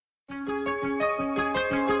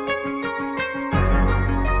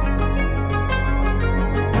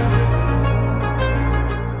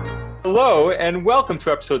Hello, and welcome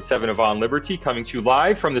to episode 7 of On Liberty, coming to you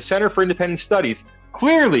live from the Center for Independent Studies,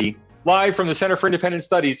 clearly live from the Center for Independent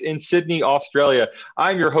Studies in Sydney, Australia.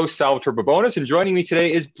 I'm your host, Salvatore Babonas, and joining me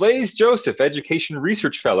today is Blaise Joseph, Education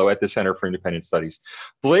Research Fellow at the Center for Independent Studies.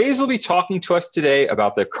 Blaise will be talking to us today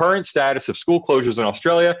about the current status of school closures in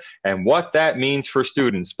Australia and what that means for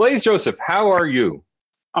students. Blaise Joseph, how are you?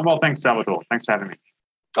 I'm well, thanks, Salvatore. Thanks for having me.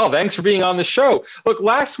 Oh, thanks for being on the show. Look,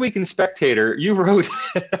 last week in Spectator, you wrote,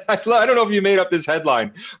 I don't know if you made up this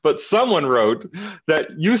headline, but someone wrote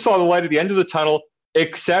that you saw the light at the end of the tunnel,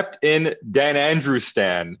 except in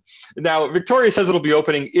Danandrewstan. Now, Victoria says it'll be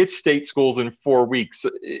opening its state schools in 4 weeks.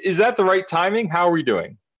 Is that the right timing? How are we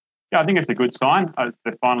doing? Yeah, I think it's a good sign.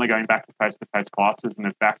 They're finally going back to face-to-face classes and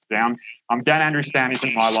they've backed down. Danandrewstan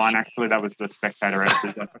isn't my line, actually. That was the Spectator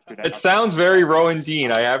editor. It sounds very Rowan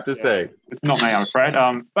Dean, I have to say. It's not me, I'm afraid.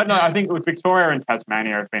 But no, I think with Victoria and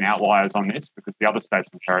Tasmania have been outliers on this because the other states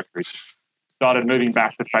and territories started moving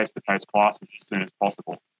back to face-to-face classes as soon as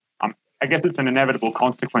possible. I guess it's an inevitable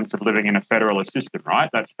consequence of living in a federalist system, right?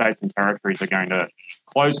 That states and territories are going to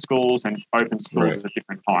close schools and open schools at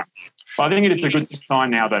different times. But I think it is a good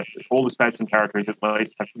sign now that all the states and territories at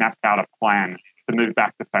least have mapped out a plan to move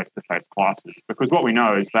back to face-to-face classes. Because what we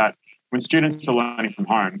know is that when students are learning from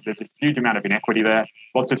home, there's a huge amount of inequity there.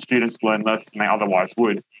 Lots of students learn less than they otherwise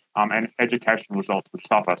would, and educational results would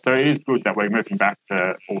suffer. So it is good that we're moving back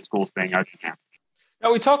to all schools being open now.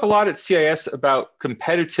 Now, we talk a lot at CIS about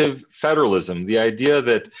competitive federalism, the idea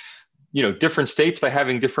that, different states, by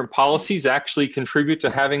having different policies, actually contribute to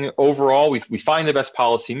having overall, we find the best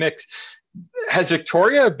policy mix. Has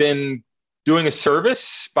Victoria been doing a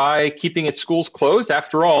service by keeping its schools closed?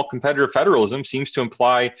 After all, competitive federalism seems to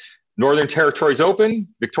imply Northern Territory's open,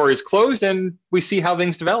 Victoria's closed, and we see how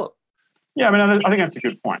things develop. Yeah, I think that's a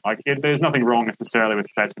good point. There's nothing wrong necessarily with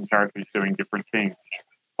states and territories doing different things.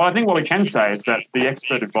 Well, I think what we can say is that the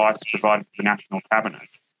expert advice provided to the National Cabinet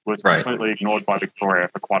was completely ignored by Victoria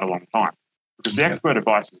for quite a long time. Because the expert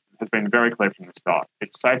advice has been very clear from the start.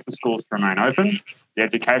 It's safe for schools to remain open. The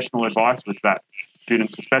educational advice was that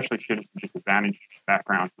students, especially students from disadvantaged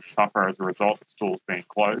backgrounds, would suffer as a result of schools being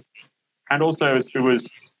closed. And also it was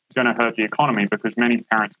going to hurt the economy because many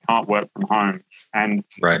parents can't work from home and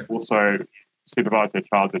also supervise their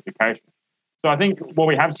child's education. So I think what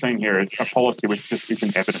we have seen here is a policy which just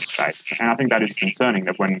isn't evidence-based. And I think that is concerning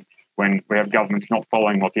that when we have governments not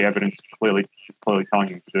following what the evidence is clearly telling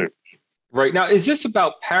them to do. Right. Now, is this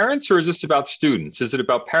about parents or is this about students? Is it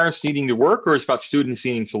about parents needing to work or is it about students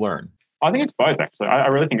needing to learn? I think it's both, actually. I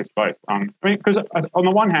really think it's both. Because on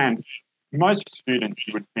the one hand, most students,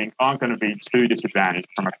 you would think, aren't going to be too disadvantaged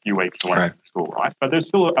from a few weeks away from school, right? But there's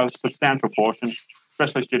still a substantial portion,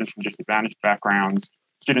 especially students from disadvantaged backgrounds,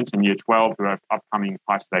 students in Year 12 who have upcoming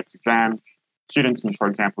high-stakes exams, students in, for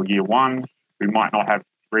example, Year 1 who might not have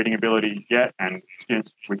reading ability yet, and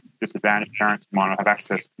students with disadvantaged parents who might not have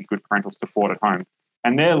access to good parental support at home.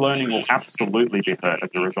 And their learning will absolutely be hurt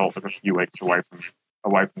as a result of a few weeks away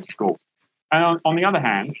from school. And on the other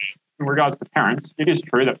hand, in regards to parents, it is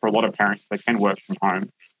true that for a lot of parents, they can work from home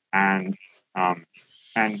and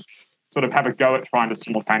sort of have a go at trying to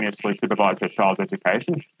simultaneously supervise their child's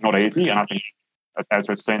education. Not easy, and I think as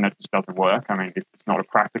we've seen, that just doesn't work. It's not a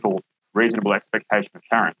practical, reasonable expectation of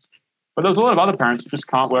parents. But there's a lot of other parents who just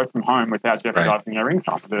can't work from home without jeopardizing their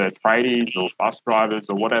income, whether they're tradies or bus drivers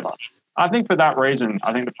or whatever. I think for that reason,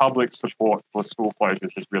 I think the public support for school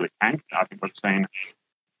closures has really tanked. I think we've seen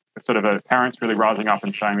sort of parents really rising up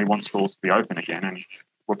and saying we want schools to be open again, and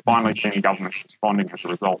we're finally seeing governments responding as a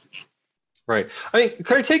result. Right.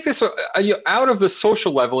 Could I take this out of the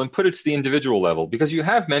social level and put it to the individual level? Because you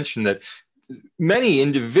have mentioned that many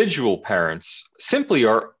individual parents simply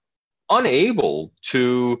are unable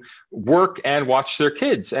to work and watch their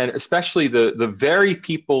kids, and especially the very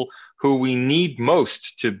people who we need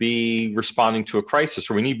most to be responding to a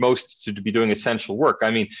crisis, or we need most to be doing essential work.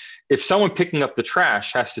 If someone picking up the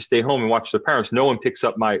trash has to stay home and watch their parents,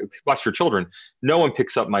 watch their children, no one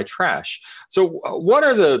picks up my trash. So what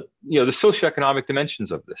are the socioeconomic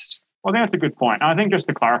dimensions of this? Well, I think that's a good point. And I think just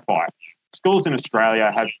to clarify, schools in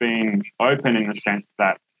Australia have been open in the sense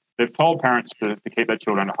that they've told parents to keep their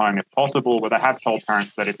children at home if possible, but they have told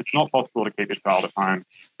parents that if it's not possible to keep your child at home,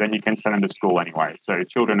 then you can send them to school anyway. So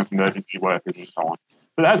children of emergency workers and so on.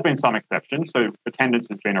 So there has been some exceptions. So attendance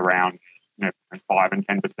has been around 5 and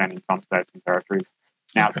 10% in some states and territories.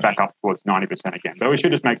 Now it's back up towards 90% again. But we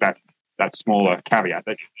should just make that smaller caveat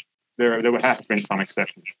that there has been some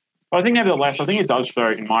exceptions. But I think nevertheless, it does show,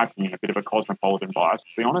 in my opinion, a bit of a cosmopolitan bias,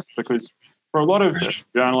 to be honest, because for a lot of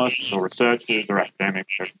journalists or researchers or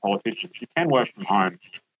academics or politicians, you can work from home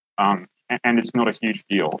and it's not a huge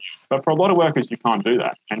deal. But for a lot of workers, you can't do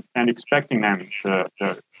that. And expecting them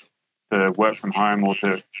to work from home or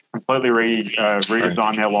to completely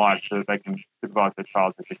redesign their lives so that they can supervise their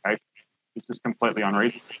child's education is just completely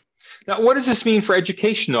unreasonable. Now, what does this mean for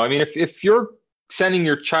education, though? I mean, if you're sending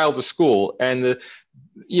your child to school and the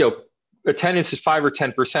attendance is 5 or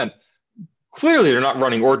 10%, clearly they're not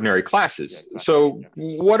running ordinary classes. Yeah, exactly. So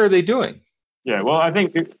what are they doing? Yeah, well, I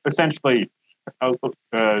think essentially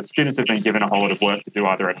students have been given a whole lot of work to do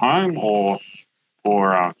either at home or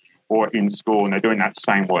in school, and they're doing that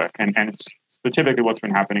same work. And it's typically what's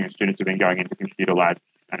been happening is students have been going into computer labs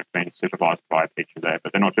and have been supervised by a teacher there,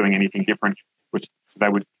 but they're not doing anything different, which they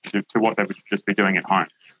would do to what they would just be doing at home.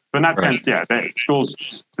 So in that sense, yeah, schools,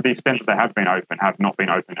 to the extent that they have been open, have not been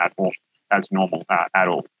open at all as normal at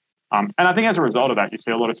all. And I think as a result of that, you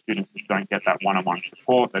see a lot of students who don't get that one-on-one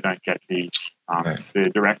support. They don't get the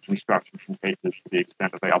direct instruction from teachers to the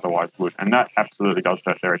extent that they otherwise would. And that absolutely does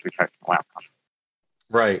hurt their educational outcomes.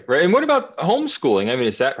 Right. And what about homeschooling? I mean,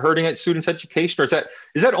 is that hurting students' education, or is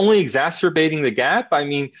that only exacerbating the gap? I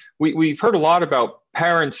mean, we've heard a lot about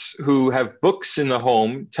parents who have books in the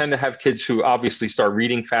home tend to have kids who obviously start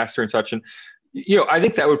reading faster and such. And, I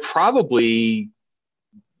think that would probably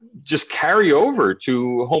just carry over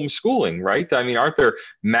to homeschooling, right? I mean, aren't there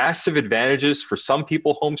massive advantages for some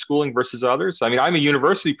people homeschooling versus others? I mean, I'm a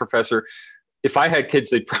university professor. If I had kids,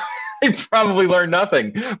 they'd probably learn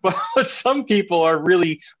nothing. But some people are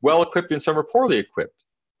really well equipped and some are poorly equipped.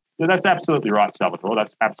 Yeah, that's absolutely right, Salvatore.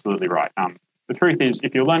 That's absolutely right. The truth is,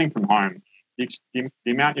 if you're learning from home, the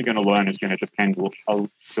amount you're going to learn is going to depend to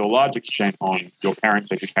a large extent on your parents'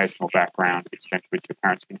 educational background, the extent to which your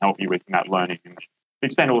parents can help you with that learning, and the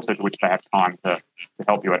extent also to which they have time to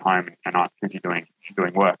help you at home and aren't busy doing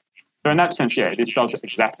work. So in that sense, yeah, this does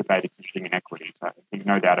exacerbate existing inequities. I think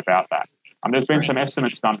no doubt about that. There's been some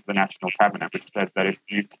estimates done to the National Cabinet which said that if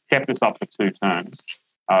you kept this up for 2 terms,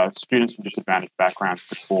 students from disadvantaged backgrounds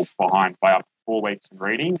could fall behind by up to 4 weeks in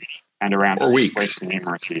reading and around 6 weeks in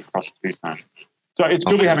numeracy across 2 terms. So it's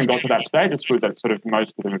good we haven't got to that stage. It's good that sort of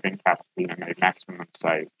most of them have been capped, maybe maximum,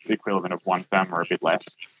 say, the equivalent of 1 term or a bit less.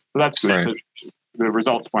 So that's good. Right. So the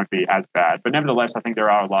results won't be as bad. But nevertheless, I think there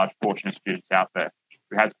are a large portion of students out there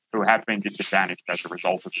who have been disadvantaged as a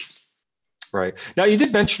result of this. Right. Now, you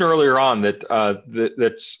did mention earlier on that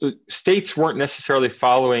that states weren't necessarily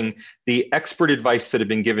following the expert advice that had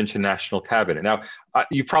been given to National Cabinet. Now,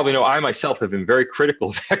 you probably know I myself have been very critical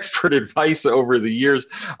of expert advice over the years.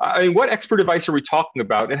 I mean, what expert advice are we talking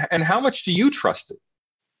about, and how much do you trust it?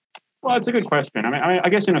 Well, it's a good question. I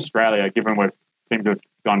guess in Australia, given we seem to have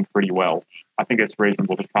done pretty well, I think it's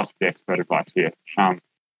reasonable to trust the expert advice here.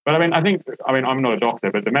 But I'm not a doctor,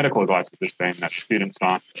 but the medical advice has just been that students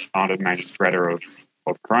aren't a main spreader of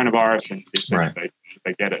coronavirus, and if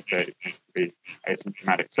they get it, they tend to be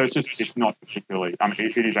asymptomatic. So it's not particularly,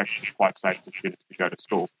 it is actually quite safe for students to go to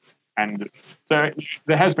school. And so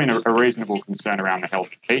there has been a reasonable concern around the health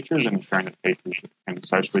of teachers and ensuring that teachers can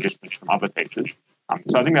socially distance from other teachers.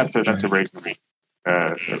 So I think that's a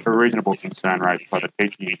reasonable concern raised by the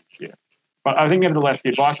teaching industry. But I think, nevertheless, the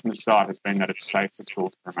advice from the start has been that it's safe for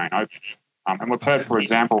schools to remain open. And we've heard, for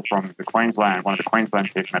example, from one of the Queensland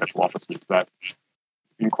chief medical officers, that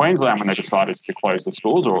in Queensland, when they decided to close the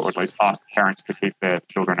schools, or at least ask parents to keep their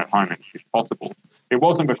children at home if possible, it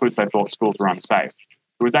wasn't because they thought schools were unsafe.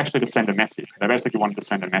 It was actually to send a message. They basically wanted to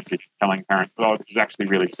send a message telling parents, this is actually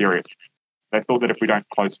really serious. They thought that if we don't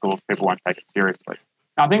close schools, people won't take it seriously.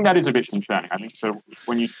 I think that is a bit concerning. I think so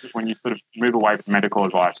when you sort of move away from medical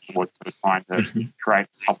advice towards sort of trying to create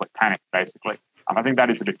public panic, basically, I think that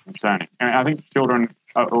is a bit concerning. And I think children,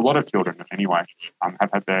 a lot of children anyway, have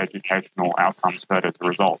had their educational outcomes hurt as a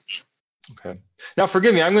result. Okay. Now,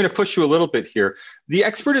 forgive me, I'm going to push you a little bit here. The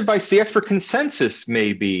expert advice, the expert consensus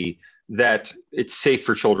may be that it's safe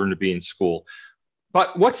for children to be in school.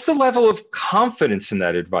 But what's the level of confidence in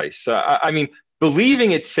that advice?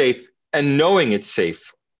 Believing it's safe and knowing it's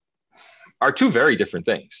safe are 2 very different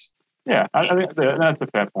things. Yeah, I think that's a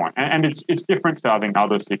fair point. And it's different to, I think,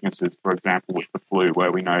 other sicknesses, for example, with the flu,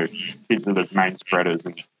 where we know kids are the main spreaders.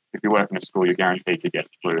 And if you work in a school, you're guaranteed to get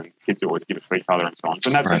flu, and kids always give it to each other and so on. So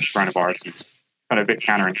in that sense, coronavirus is kind of a bit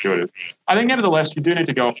counterintuitive. I think, nevertheless, you do need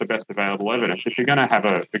to go off the best available evidence. If you're going to have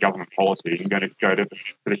a government policy, you're going to go to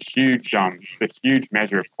the huge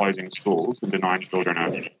measure of closing schools and denying children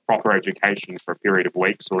a proper education for a period of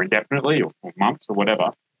weeks or indefinitely or months or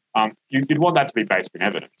whatever. You'd want that to be based in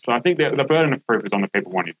evidence. So I think the burden of proof is on the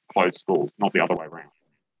people wanting to close schools, not the other way around.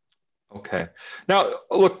 Okay. Now,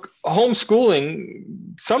 look, homeschooling,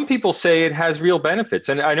 some people say it has real benefits.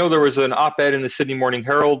 And I know there was an op-ed in the Sydney Morning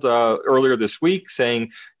Herald earlier this week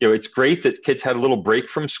saying, it's great that kids had a little break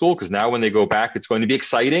from school because now when they go back, it's going to be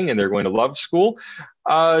exciting and they're going to love school.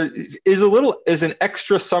 Is an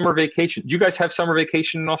extra summer vacation. Do you guys have summer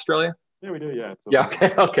vacation in Australia? Yeah, we do. Yeah. Yeah.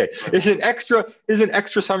 Okay. Okay. Is an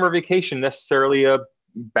extra summer vacation necessarily a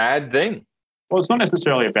bad thing? Well, it's not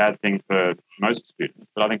necessarily a bad thing for most students,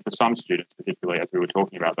 but I think for some students, particularly as we were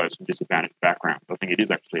talking about those from disadvantaged backgrounds, I think it is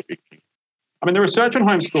actually a big thing. I mean, the research on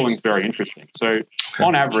homeschooling is very interesting. So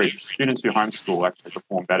on average, students who homeschool actually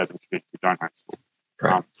perform better than students who don't homeschool.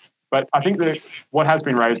 Right. But I think that what has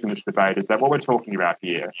been raised in this debate is that what we're talking about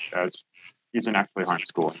here isn't actually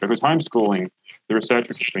homeschooling, because homeschooling, the research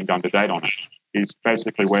which has been done to date on it, is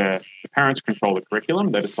basically where the parents control the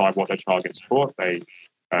curriculum. They decide what their child gets taught. They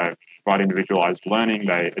provide individualized learning.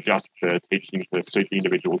 They adjust the teaching to suit the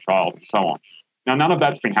individual child and so on. Now, none of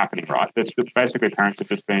that's been happening, right? Basically, parents have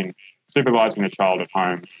just been supervising the child at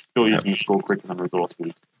home, still using the school curriculum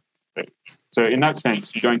resources. So in that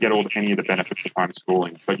sense, you don't get any of the benefits of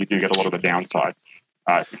homeschooling, but you do get a lot of the downsides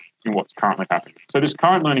in what's currently happening. So this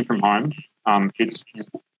current learning from home,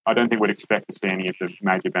 I don't think we'd expect to see any of the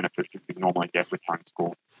major benefits that you normally get with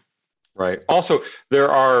homeschool. Right. Also,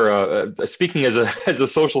 there are, speaking as a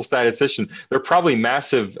social statistician, there are probably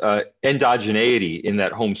massive endogeneity in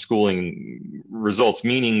that homeschooling results,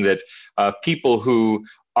 meaning that people who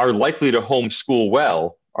are likely to homeschool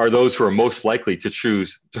well are those who are most likely to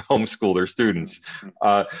choose to homeschool their students.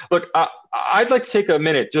 Look, I'd like to take a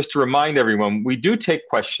minute just to remind everyone, we do take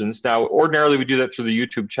questions. Now, ordinarily we do that through the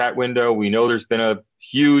YouTube chat window. We know there's been a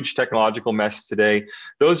huge technological mess today.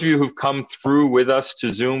 Those of you who've come through with us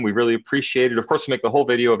to Zoom, we really appreciate it. Of course, we make the whole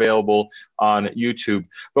video available on YouTube,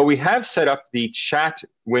 but we have set up the chat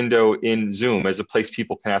window in Zoom as a place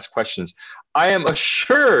people can ask questions. I am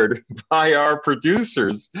assured by our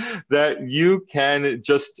producers that you can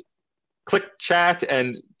just click chat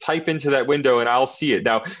and type into that window and I'll see it.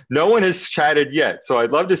 Now, no one has chatted yet, so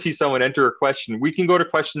I'd love to see someone enter a question. We can go to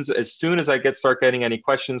questions as soon as I start getting any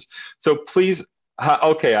questions. So please,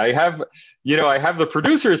 okay, I have the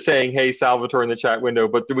producers saying, hey, Salvatore in the chat window,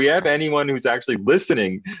 but do we have anyone who's actually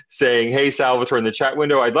listening saying, hey, Salvatore in the chat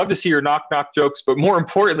window? I'd love to see your knock jokes, but more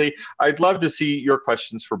importantly, I'd love to see your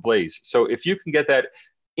questions for Blaise. So if you can get that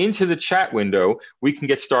into the chat window, we can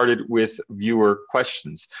get started with viewer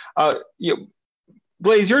questions.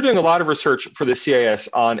 Blaise, you're doing a lot of research for the CIS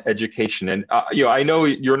on education, and I know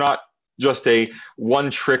you're not just a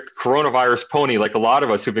one-trick coronavirus pony like a lot of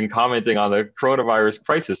us who've been commenting on the coronavirus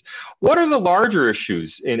crisis. What are the larger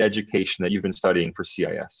issues in education that you've been studying for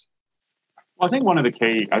CIS? Well, I think one of the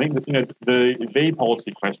key, the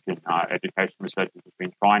policy question education researchers have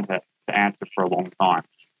been trying to answer for a long time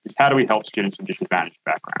is how do we help students from disadvantaged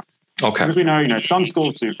backgrounds? Okay. Because we know, some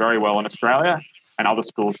schools do very well in Australia and other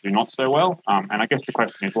schools do not so well. And I guess the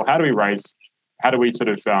question is, well, how do we sort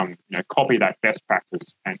of copy that best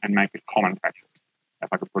practice and make it common practice, if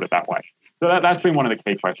I could put it that way? So that's been one of the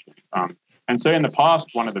key questions. And so in the past,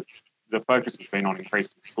 one of the focus has been on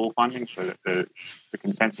increasing school funding, so that the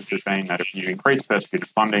consensus has been that if you increase per student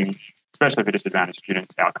funding, especially for disadvantaged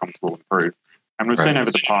students, outcomes will improve. And we've seen over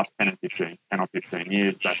the past 10 or 15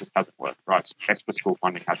 years that just hasn't worked, right? Extra school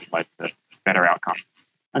funding hasn't led to better outcomes.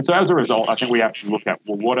 And so as a result, I think we have to look at,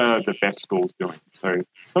 well, what are the best schools doing? So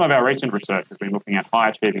some of our recent research has been looking at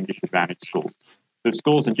high-achieving disadvantaged schools. The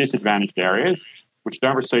schools in disadvantaged areas, which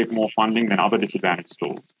don't receive more funding than other disadvantaged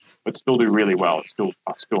schools, but still do really well. It's still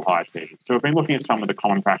high achieving. So we've been looking at some of the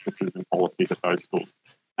common practices and policies at those schools.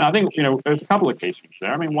 And I think, there's a couple of key things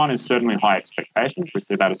there. I mean, one is certainly high expectations. We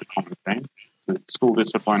see that as a common theme. So school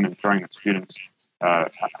discipline, ensuring that students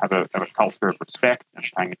have a culture of respect and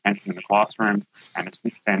paying attention in the classroom,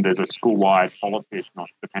 and there's a school-wide policy. It's not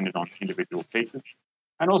dependent on individual teachers.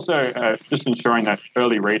 And also just ensuring that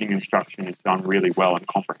early reading instruction is done really well and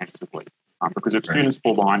comprehensively. Because if students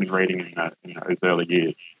fall behind in reading in those early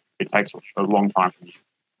years, it takes a long time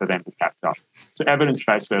for them to catch up. So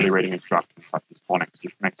evidence-based early reading instruction, such as phonics,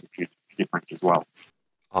 makes a huge difference as well.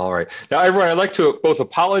 All right. Now, everyone, I'd like to both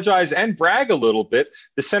apologize and brag a little bit.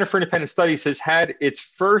 The Center for Independent Studies has had its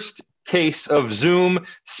first case of Zoom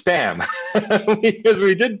spam because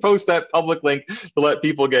we did post that public link to let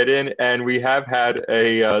people get in, and we have had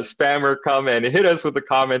a spammer come and hit us with the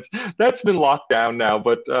comments. That's been locked down now,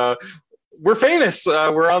 but we're famous.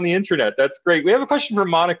 We're on the internet. That's great. We have a question from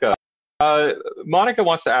Monica. Monica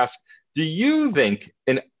wants to ask, do you think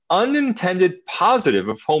an unintended positive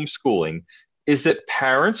of homeschooling is that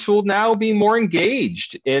parents will now be more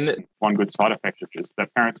engaged in. One good side effect of this,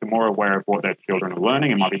 that parents are more aware of what their children are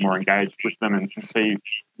learning and might be more engaged with them and can see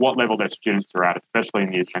what level their students are at, especially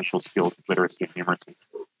in the essential skills of literacy and numeracy.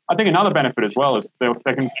 I think another benefit as well is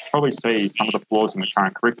they can probably see some of the flaws in the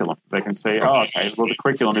current curriculum. They can see, the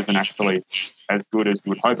curriculum isn't actually as good as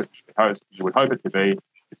you would hope it to be.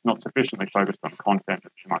 It's not sufficiently focused on content,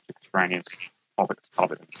 it's too much extraneous topics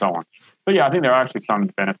covered and so on. But yeah, I think there are actually some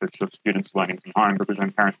benefits of students learning from home because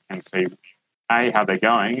then parents can see A, how they're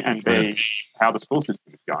going, and B, how the school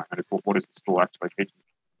system is going, and what is the school actually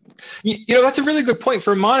teaching. That's a really good point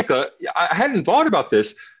for Monica. I hadn't thought about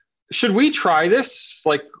this. Should we try this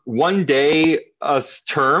like one day a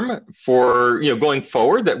term for, going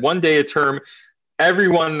forward, that one day a term,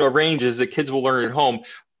 everyone arranges that kids will learn at home?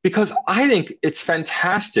 Because I think it's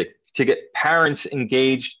fantastic to get parents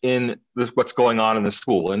engaged in what's going on in the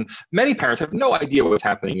school. And many parents have no idea what's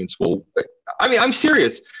happening in school. I mean, I'm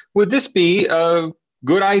serious. Would this be a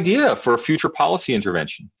good idea for a future policy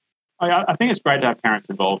intervention? I think it's great to have parents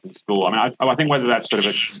involved in school. I mean, I think whether that's sort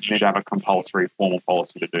of need to have a compulsory formal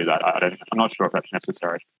policy to do that, I'm not sure if that's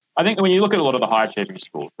necessary. I think when you look at a lot of the high achieving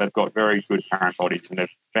schools, they've got very good parent bodies and they've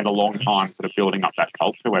spent a long time sort of building up that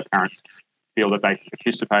culture where parents feel that they can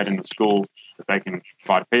participate in the school, that they can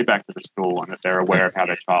provide feedback to the school, and that they're aware of how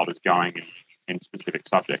their child is going in specific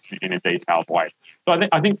subjects in a detailed way. So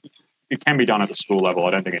I think it can be done at the school level.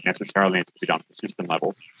 I don't think it necessarily needs to be done at the system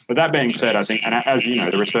level. But that being said, I think, and as you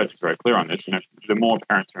know, the research is very clear on this, the more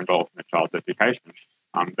parents are involved in a child's education,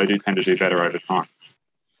 they do tend to do better over time.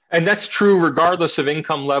 And that's true regardless of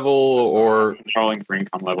income level or... Controlling for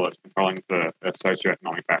income level, it's controlling for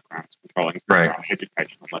socioeconomic background, it's controlling for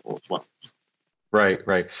educational level as well.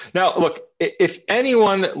 Right. Now, look, if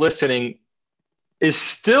anyone listening is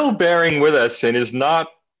still bearing with us and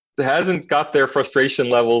hasn't got their frustration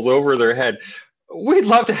levels over their head, we'd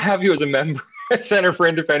love to have you as a member at Center for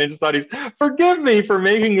Independent Studies. Forgive me for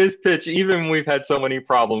making this pitch, even when we've had so many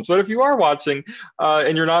problems. But if you are watching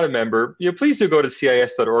and you're not a member, please do go to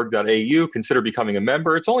cis.org.au, consider becoming a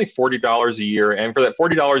member. It's only $40 a year. And for that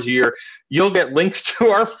 $40 a year, you'll get links to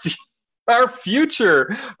our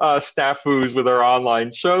future snafu's with our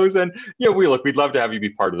online shows. And we'd love to have you be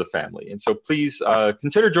part of the family. And so please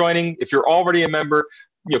consider joining. If you're already a member,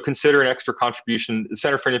 consider an extra contribution. The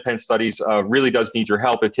Center for Independent Studies really does need your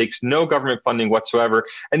help. It takes no government funding whatsoever,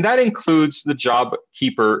 and that includes the job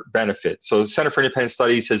keeper benefit. So the Center for Independent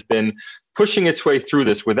Studies has been pushing its way through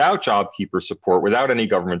this without job keeper support, without any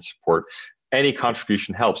government support. Any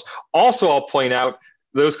contribution helps. Also, I'll point out,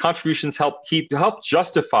 those contributions help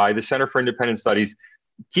justify the Center for Independent Studies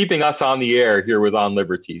keeping us on the air here with On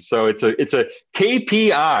Liberty. So it's a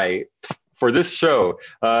KPI for this show,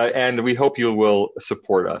 and we hope you will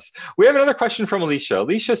support us. We have another question from Alicia.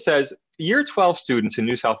 Alicia says, Year 12 students in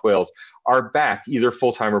New South Wales are back either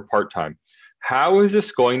full-time or part-time. How is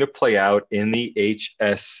this going to play out in the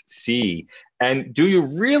HSC? And do you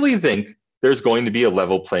really think there's going to be a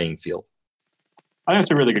level playing field? I think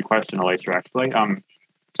that's a really good question, Alicia, actually.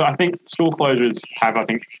 So I think school closures have,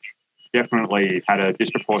 definitely had a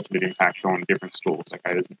disproportionate impact on different schools.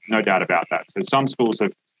 Okay, there's no doubt about that. So some schools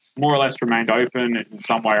have more or less remained open in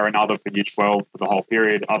some way or another for Year 12 for the whole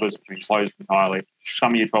period. Others have been closed entirely.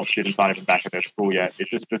 Some Year 12 students aren't even back at their school yet.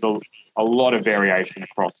 There's a lot of variation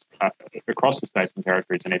across the states and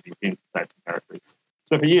territories and even within states and territories.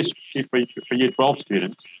 So for Year 12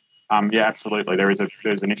 students, absolutely,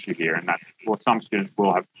 there's an issue here, and that some students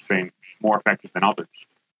will have been more affected than others.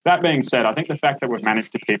 That being said, I think the fact that we've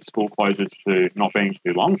managed to keep school closures to not being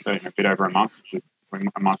too long, so a bit over a month,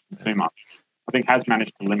 a month and 2 months, I think has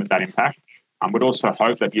managed to limit that impact. We'd also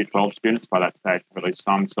hope that Year 12 students by that stage have at least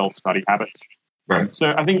some self-study habits. Right.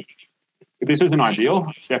 So I think this isn't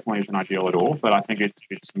ideal, definitely isn't ideal at all, but I think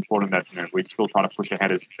it's important that we still try to push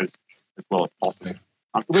ahead as well as possible.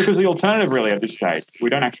 Because the alternative really at this stage, we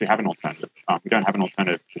don't actually have an alternative. We don't have an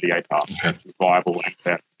alternative to the ATAR, which is viable and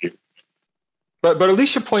fair. But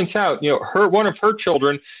Alicia points out, one of her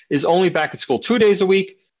children is only back at school 2 days a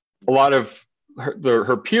week. A lot of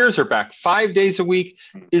her peers are back 5 days a week.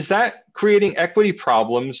 Is that creating equity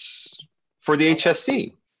problems for the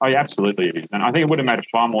HSC? Oh, yeah, absolutely it is. And I think it would have made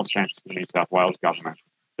far more sense for the New South Wales government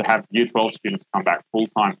to have Year 12 students come back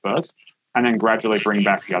full-time first and then gradually bring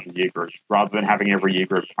back the other year groups rather than having every year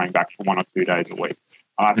group coming back for 1 or 2 days a week.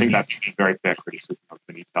 I think that's a very fair criticism of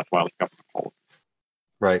the New South Wales government policy.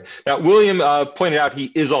 Right. Now, William pointed out he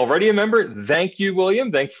is already a member. Thank you,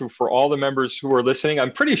 William. Thank you for all the members who are listening.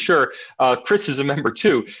 I'm pretty sure Chris is a member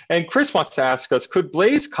too. And Chris wants to ask us, could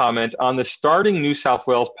Blaise comment on the starting New South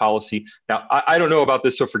Wales policy? Now, I don't know about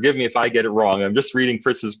this, so forgive me if I get it wrong. I'm just reading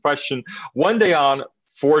Chris's question. 1 day on,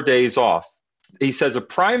 4 days off. He says, a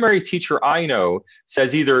primary teacher I know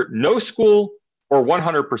says either no school or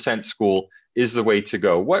 100% school is the way to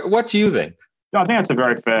go. What do you think? No, I think that's a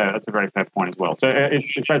very fair point as well. So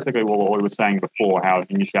it's basically what we were saying before, how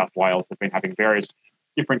in New South Wales they've been having various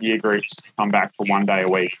different year groups come back for 1 day a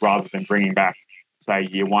week rather than bringing back, say,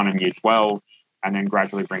 year 1 and year 12, and then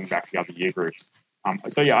gradually bring back the other year groups.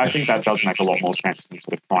 So yeah, I think that does make a lot more sense than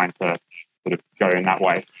sort of trying to sort of go in that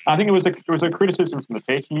way. I think it was a criticism from the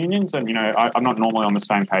teaching unions, and I'm not normally on the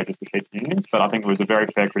same page as the teaching unions, but I think it was a very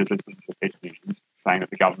fair criticism from the teaching unions saying that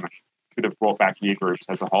the government should have brought back year groups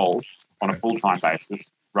as a whole on a full-time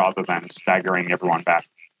basis rather than staggering everyone back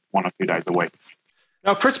 1 or 2 days a week.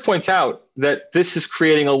 Now, Chris points out that this is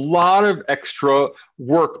creating a lot of extra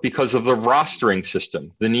work because of the rostering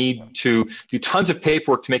system, the need to do tons of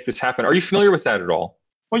paperwork to make this happen. Are you familiar with that at all?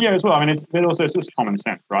 Well, yeah, as well. I mean, it's just common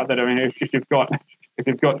sense, right? That if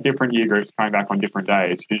you've got different year groups coming back on different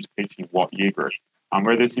days, who's teaching what year group?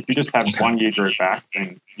 Whereas if you just have one year group back,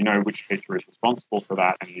 then you know which teacher is responsible for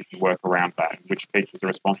that, and you can work around that, and which teachers are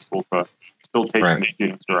responsible for still teaching the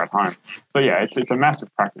students who are at home. So yeah, it's a massive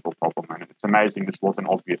practical problem, and it's amazing this wasn't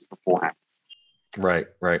obvious beforehand. Right.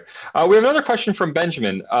 We have another question from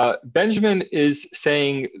Benjamin. Benjamin is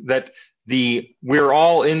saying that the "we're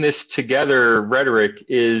all in this together" rhetoric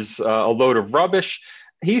is a load of rubbish.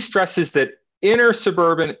 He stresses that inner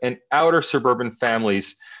suburban and outer suburban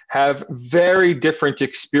families have very different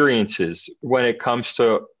experiences when it comes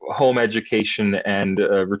to home education and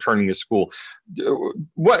returning to school.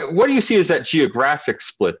 What do you see as that geographic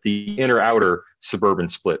split, the inner-outer suburban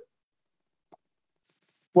split?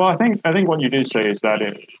 Well, I think what you do see is that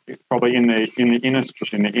it probably in the inner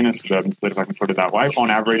suburban split, if I can put it that way,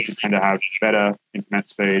 on average, you tend to have better internet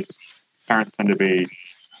speeds. Parents tend to be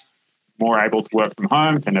more able to work from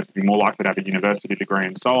home, tend to be more likely to have a university degree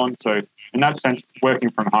and so on. So in that sense,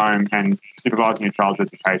 working from home and supervising your child's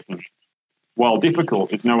education, while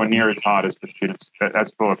difficult, is nowhere near as hard as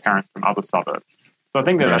for parents from other suburbs. So I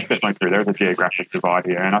think that's definitely true. There's a geographic divide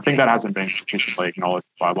here, and I think that hasn't been sufficiently acknowledged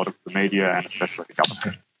by a lot of the media and especially the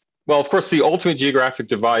government. Well, of course, the ultimate geographic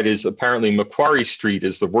divide is apparently Macquarie Street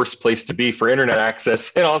is the worst place to be for internet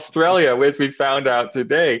access in Australia, as we found out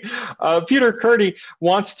today. Peter Curdy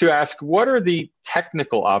wants to ask, what are the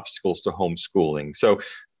technical obstacles to homeschooling? So,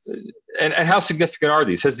 and how significant are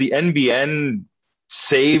these? Has the NBN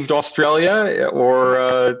saved Australia?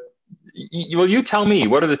 Or, will you tell me,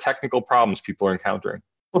 what are the technical problems people are encountering?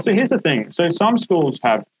 Well, so here's the thing. So some schools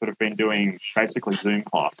have sort of been doing basically Zoom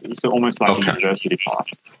classes, so almost like a university class,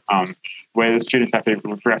 where the students have to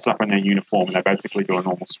dress up in their uniform and they basically do a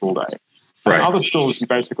normal school day. In other schools, you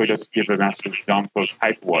basically just give a massive dump of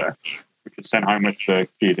paperwork, which is sent home with the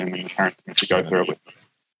kid, and then the parents need to go through it with them.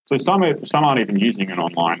 So some aren't even using an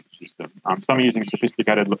online system. Some are using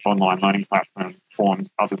sophisticated online learning platforms,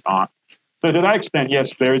 others aren't. So to that extent,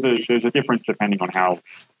 yes, there's a difference depending on how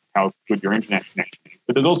good your internet connection is.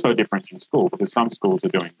 But there's also a difference in school, because some schools are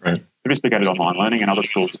doing sophisticated online learning and other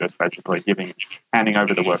schools are just basically handing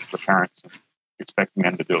over the work to the parents and expecting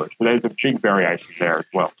them to do it. So there's a big variation there as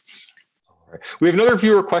well. All right. We have another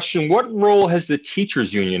viewer question. What role has the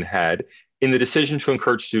teachers union had in the decision to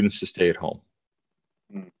encourage students to stay at home?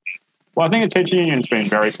 Well, I think the teacher union has been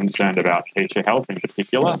very concerned about teacher health in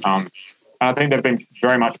particular. And I think they've been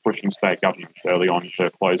very much pushing state governments early on to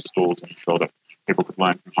close schools and ensure that people could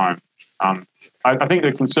learn from home. I think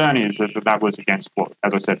the concern is that was against what,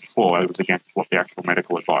 as I said before, it was against what the actual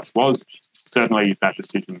medical advice was. Certainly that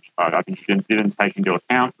decision, I think, didn't take into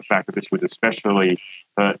account the fact that this was especially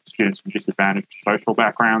for students from disadvantaged social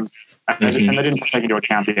backgrounds, and they didn't take into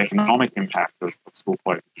account the economic impact of school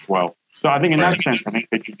closures as well. So I think in that sense, I think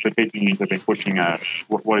the teaching unions have been pushing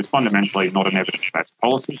what is fundamentally not an evidence-based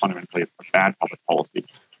policy, fundamentally a bad public policy,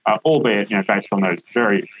 albeit based on those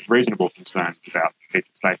very reasonable concerns about teacher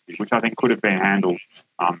safety, which I think could have been handled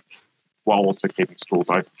while also keeping schools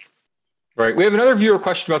open. Right. We have another viewer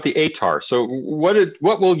question about the ATAR. So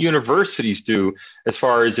what will universities do as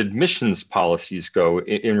far as admissions policies go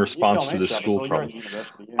in response to the school problems?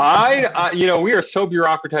 We are so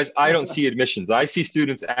bureaucratized. I don't see admissions. I see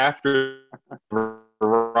students after they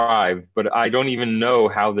arrive, but I don't even know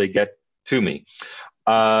how they get to me.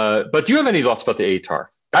 But do you have any thoughts about the ATAR?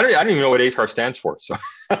 I don't even know what ATAR stands for, so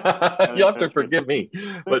you'll have to forgive me.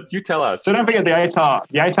 But you tell us. So don't forget the ATAR.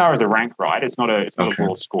 The ATAR is a rank, right? It's not a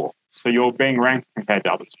raw score. So you're being ranked compared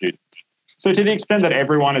to other students. So to the extent that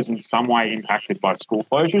everyone is in some way impacted by school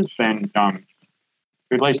closures, then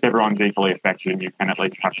at least everyone's equally affected and you can at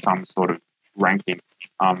least have some sort of ranking.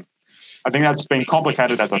 I think that's been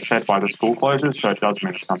complicated, as I said, by the school closures, so it does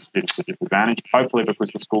mean that some students are disadvantaged. Hopefully, because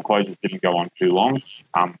the school closures didn't go on too long,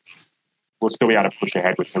 we'll still be able to push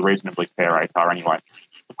ahead with a reasonably fair ATAR anyway.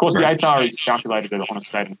 Of course, the ATAR is calculated on a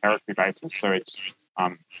state and territory basis, so it's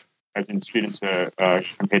as in students are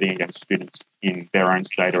competing against students in their own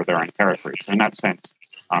state or their own territory. So in that sense,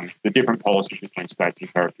 the different policies between states and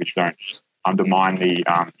territories don't undermine the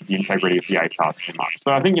integrity of the ATAR too much.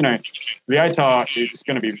 So I think, the ATAR is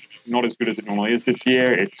going to be not as good as it normally is this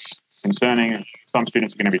year. It's concerning. Some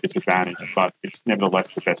students are going to be disadvantaged, but it's nevertheless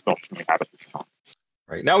the best option we have at this time.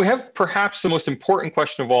 Right. Now we have perhaps the most important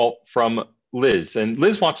question of all from Liz. And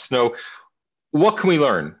Liz wants to know, what can we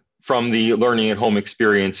learn from the learning at home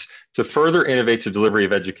experience to further innovate the delivery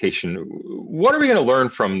of education? What are we going to learn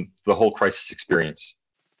from the whole crisis experience?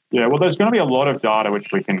 Yeah, well, there's going to be a lot of data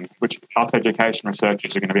which us education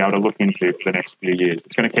researchers are going to be able to look into for the next few years.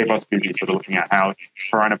 It's going to keep us busy sort of looking at how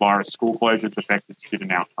coronavirus school closures affected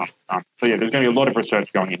student outcomes. So yeah, there's going to be a lot of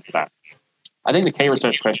research going into that. I think the key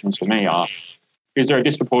research questions for me are, is there a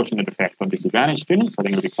disproportionate effect on disadvantaged students? I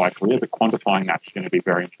think it'll be quite clear that quantifying that is going to be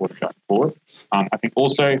very important going forward. I think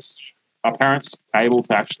also, are parents able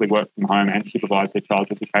to actually work from home and supervise their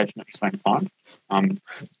child's education at the same time?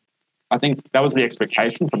 I think that was the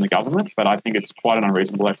expectation from the government, but I think it's quite an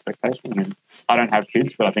unreasonable expectation. I mean, I don't have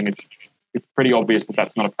kids, but I think it's pretty obvious that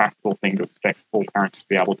that's not a practical thing to expect all parents to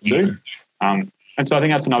be able to do. And so I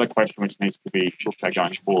think that's another question which needs to be looked at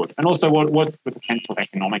going forward. And also, what's the potential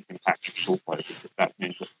economic impact of school closures if that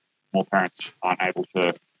means that more parents aren't able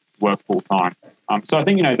to work full time? So I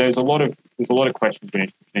think there's a lot of questions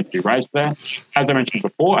that need to be raised there. As I mentioned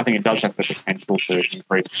before, I think it does have the potential to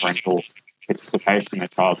increase parental participation in a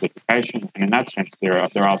child's education, and in that sense, there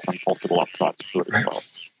are some possible upsides to it as well.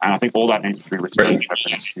 And I think all that needs to be researched over the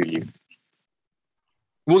next few years.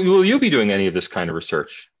 Will you be doing any of this kind of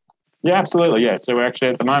research? Yeah, absolutely. Yeah. So we're actually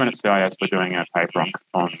at the moment at CIS, we're doing a paper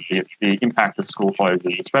on the impact of school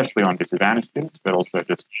closures, especially on disadvantaged students, but also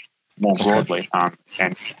just more broadly,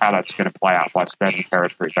 and how that's going to play out by state and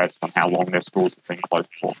territory based on how long their schools have been closed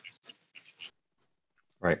for.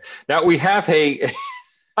 Right. Now we have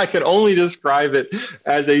I can only describe it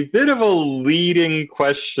as a bit of a leading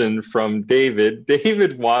question from David.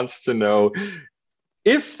 David wants to know,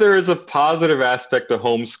 if there is a positive aspect to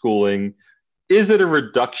homeschooling, is it a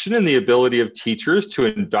reduction in the ability of teachers to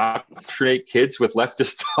indoctrinate kids with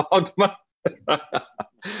leftist dogma?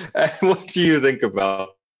 And what do you think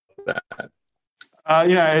about that?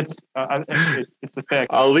 It's a fair question.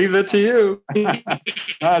 I'll leave it to you. No,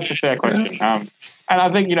 it's a fair question. And I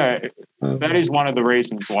think, that is one of the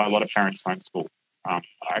reasons why a lot of parents homeschool.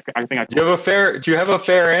 Do you have a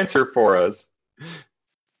fair answer for us?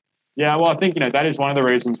 Yeah, well, I think, that is one of the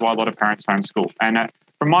reasons why a lot of parents homeschool. And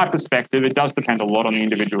from my perspective, it does depend a lot on the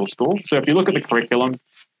individual school. So if you look at the curriculum,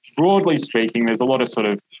 broadly speaking, there's a lot of sort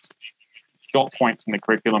of dot points in the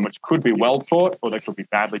curriculum which could be well taught or they could be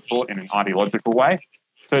badly taught in an ideological way.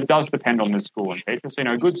 So it does depend on the school and teacher. So,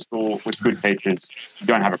 a good school with good teachers, you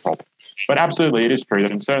don't have a problem. But absolutely, it is true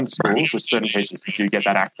that in certain schools with certain teachers, you do get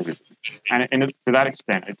that activism. And to that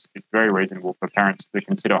extent, it's very reasonable for parents to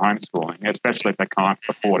consider homeschooling, especially if they can't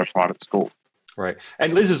afford a private school. Right.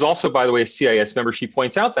 And Liz is also, by the way, a CIS member. She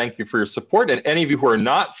points out, thank you for your support. And any of you who are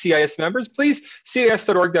not CIS members, please,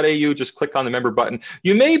 cis.org.au, just click on the member button.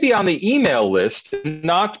 You may be on the email list,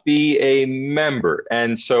 not be a member.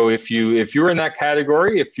 And so if you're in that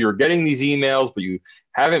category, if you're getting these emails, but you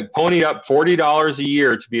haven't ponied up $40 a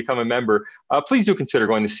year to become a member, please do consider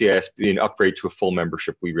going to CIS and upgrade to a full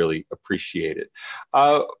membership. We really appreciate it.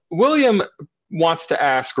 William wants to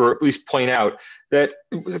ask, or at least point out, that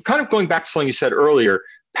kind of going back to something you said earlier,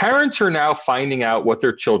 parents are now finding out what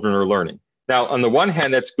their children are learning. Now, on the one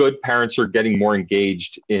hand, that's good. Parents are getting more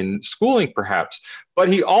engaged in schooling, perhaps. But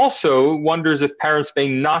he also wonders if parents may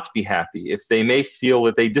not be happy, if they may feel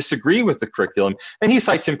that they disagree with the curriculum. And he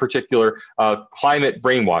cites in particular climate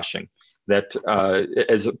brainwashing, that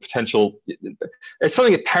as a potential, as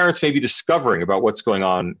something that parents may be discovering about what's going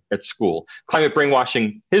on at school. Climate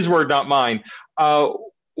brainwashing, his word, not mine.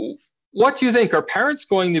 What do you think? Are parents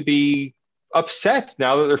going to be upset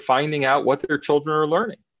now that they're finding out what their children are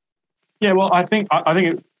learning? Yeah, well, I think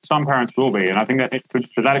some parents will be, and I think that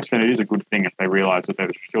to that extent, it is a good thing if they realise that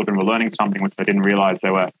their children were learning something which they didn't realise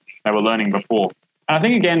they were learning before. And I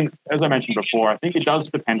think, again, as I mentioned before, I think it does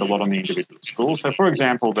depend a lot on the individual school. So, for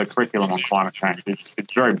example, the curriculum on climate change, it's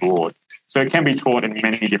very broad. So it can be taught in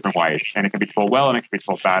many different ways, and it can be taught well and it can be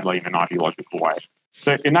taught badly in an ideological way.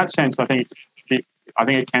 So in that sense, I think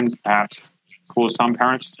it can perhaps cause some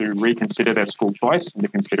parents to reconsider their school choice and to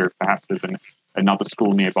consider if perhaps there's another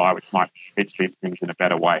school nearby which might teach these things in a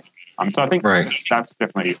better way. So I think that's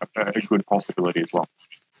definitely a good possibility as well.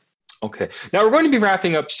 Okay. Now we're going to be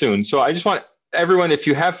wrapping up soon. So I just want everyone, if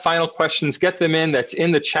you have final questions, get them in. That's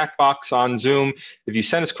in the chat box on Zoom. If you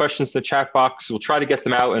send us questions to the chat box, we'll try to get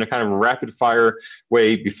them out in a kind of a rapid fire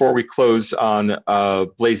way before we close on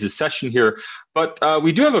Blaze's session here. But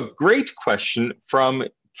we do have a great question from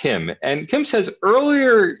Kim. And Kim says,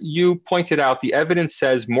 earlier you pointed out the evidence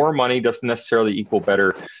says more money doesn't necessarily equal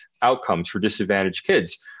better outcomes for disadvantaged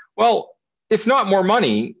kids. Well, if not more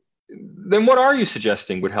money, then what are you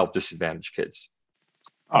suggesting would help disadvantaged kids?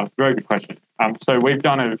 Oh, very good question. So we've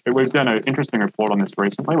done an interesting report on this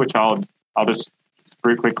recently, which I'll just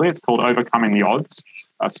through quickly. It's called Overcoming the Odds,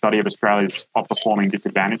 a study of Australia's top-performing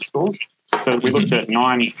disadvantaged schools. So we looked at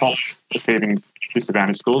 9 top-achieving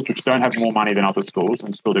disadvantaged schools, which don't have more money than other schools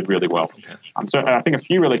and still did really well. Okay. So I think a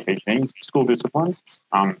few really key things: school discipline.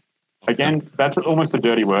 Again, that's almost a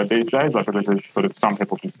dirty word these days. Like, there's sort of, some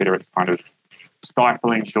people consider it's kind of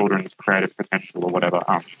stifling children's creative potential or whatever.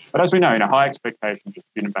 But as we know, high expectations of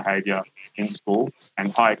student behaviour in school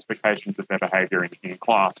and high expectations of their behaviour in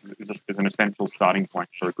class is an essential starting point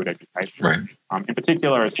for a good education. Right. In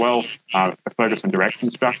particular as well, a focus on direct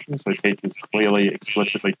instruction, so teachers clearly,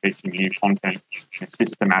 explicitly teaching new content in a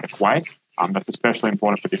systematic way. That's especially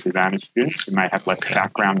important for disadvantaged students who may have less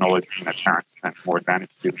background knowledge than their parents than more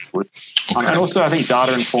advantaged students would. And also, I think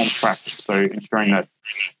data-informed practice, so ensuring that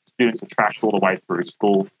students are tracked all the way through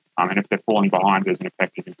school, and if they're falling behind, there's an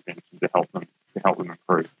effective intervention to help them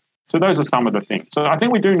improve. So those are some of the things. So I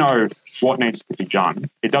think we do know what needs to be done.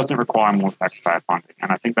 It doesn't require more taxpayer funding,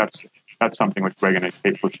 and I think that's something which we're going to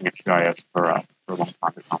keep pushing at CIS for a long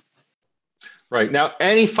time to come. Right. Now,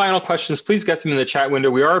 any final questions, please get them in the chat window.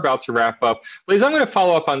 We are about to wrap up. Blaze, I'm going to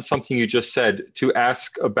follow up on something you just said to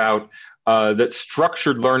ask about that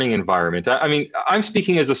structured learning environment. I mean, I'm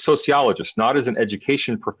speaking as a sociologist, not as an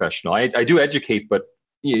education professional. I do educate, but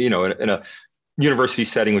in a university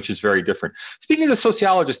setting, which is very different. Speaking as a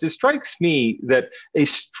sociologist, it strikes me that a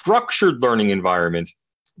structured learning environment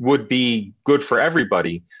would be good for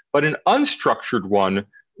everybody, but an unstructured one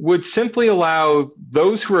would simply allow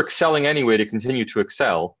those who are excelling anyway to continue to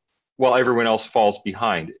excel while everyone else falls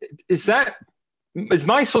behind. Is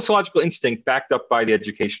my sociological instinct backed up by the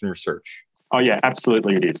education research? Oh, yeah,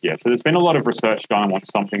 absolutely it is, yeah. So there's been a lot of research done on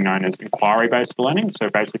what's something known as inquiry-based learning. So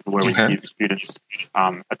basically where we give students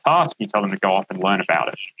a task, you tell them to go off and learn about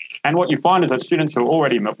it. And what you find is that students who are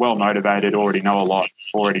already well-motivated, already know a lot,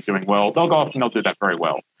 already doing well, they'll go off and they'll do that very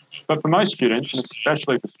well. But for most students, and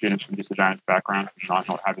especially for students from disadvantaged backgrounds who might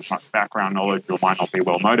not have as much background knowledge or might not be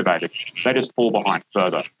well motivated, they just fall behind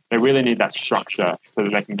further. They really need that structure so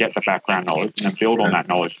that they can get the background knowledge and then build on that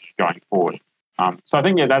knowledge going forward. So I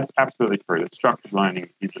think, yeah, that's absolutely true. That structured learning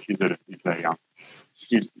is the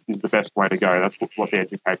best way to go. That's what the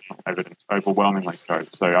educational evidence overwhelmingly shows.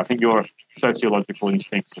 So I think your sociological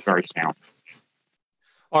instincts are very sound.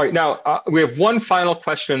 All right, now we have one final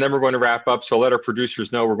question and then we're going to wrap up. So let our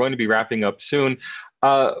producers know we're going to be wrapping up soon.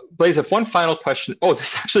 Blaze, if one final question,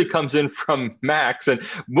 this actually comes in from Max. And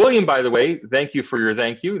William, by the way, thank you for your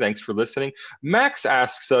thank you. Thanks for listening. Max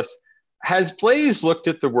asks us, has Blaze looked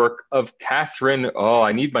at the work of Catherine?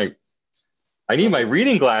 I need my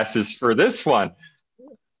reading glasses for this one.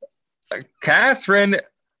 Catherine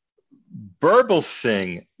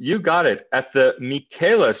Berbelsing, you got it, at the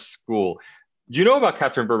Michaelis School. Do you know about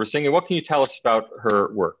Catherine Berbelsing, and what can you tell us about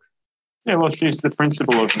her work? Yeah, well, she's the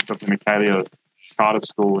principal of the Michaelia Charter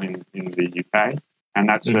School in the UK, and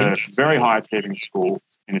that's a very high-achieving school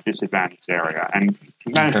in a disadvantaged area. And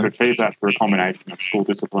she managed to achieve that through a combination of school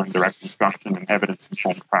discipline, direct instruction, and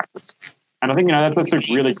evidence-informed practice. And I think, that's a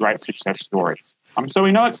really great success story. So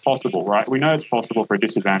we know it's possible, right? We know it's possible for a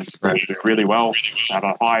disadvantaged school to do really well, have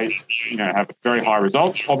have very high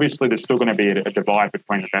results. Obviously, there's still going to be a divide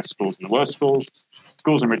between the best schools and the worst schools.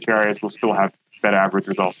 Schools in rich areas will still have better average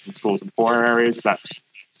results than schools in poorer areas. That's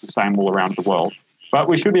the same all around the world. But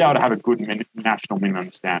we should be able to have a good national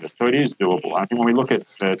minimum standard. So it is doable. I think when we look at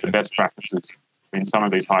the best practices in some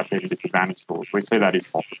of these high-achieving disadvantaged schools, we see that is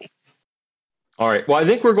possible. All right. Well, I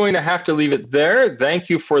think we're going to have to leave it there. Thank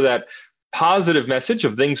you for that positive message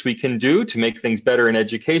of things we can do to make things better in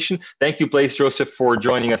education. Thank you, Blaze Joseph, for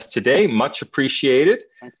joining us today. Much appreciated.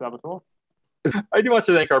 Thanks, Salvatore. I do want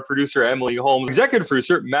to thank our producer, Emily Holmes, executive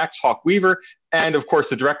producer, Max Hawk-Weaver, and of course,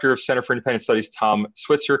 the director of Center for Independent Studies, Tom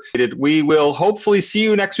Switzer. We will hopefully see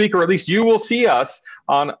you next week, or at least you will see us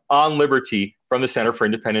on Liberty from the Center for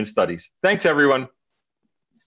Independent Studies. Thanks, everyone.